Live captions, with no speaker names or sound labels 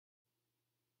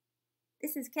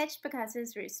This is Catch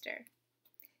Picasso's Rooster.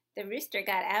 The rooster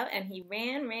got out and he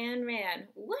ran, ran, ran.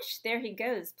 Whoosh, there he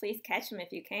goes. Please catch him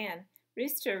if you can.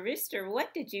 Rooster, rooster,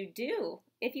 what did you do?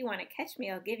 If you want to catch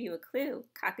me, I'll give you a clue.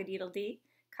 Cock-a-doodle-dee,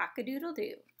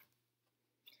 cock-a-doodle-doo.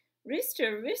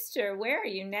 Rooster, rooster, where are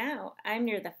you now? I'm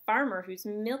near the farmer who's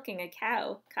milking a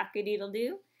cow.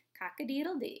 Cock-a-doodle-doo,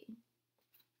 cock-a-doodle-dee.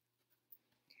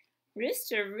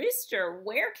 Rooster, rooster,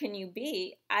 where can you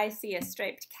be? I see a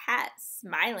striped cat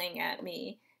smiling at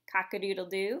me.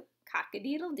 Cock-a-doodle-doo,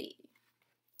 cock-a-doodle-dee.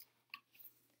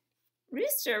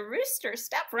 Rooster, rooster,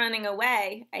 stop running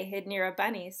away. I hid near a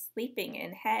bunny sleeping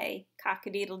in hay.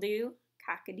 Cock-a-doodle-doo,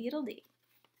 cock-a-doodle-dee.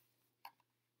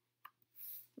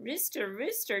 Rooster,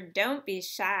 rooster, don't be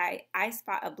shy. I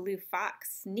spot a blue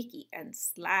fox, sneaky and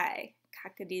sly.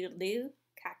 Cock-a-doodle-doo,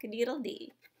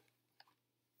 cock-a-doodle-dee.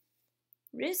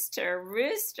 Rooster,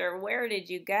 rooster, where did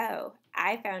you go?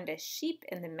 I found a sheep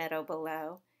in the meadow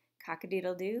below.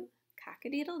 Cock-a-doodle-doo,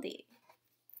 cock-a-doodle-dee.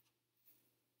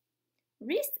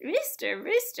 Rooster,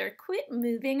 rooster, quit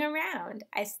moving around.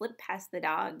 I slipped past the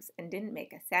dogs and didn't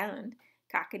make a sound.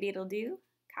 Cock-a-doodle-doo,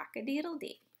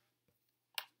 cock-a-doodle-dee.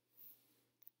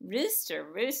 Rooster,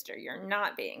 rooster, you're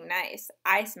not being nice.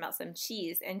 I smell some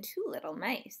cheese and 2 little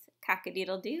mice.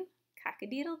 Cock-a-doodle-doo,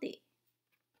 cock-a-doodle-dee.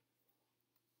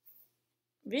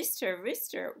 Rooster,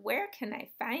 rooster, where can I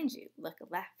find you? Look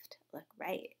left, look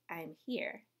right, I'm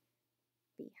here,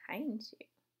 behind you.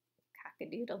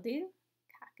 Cock-a-doodle-doo,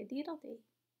 cock-a-doodle-dee.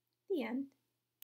 The end.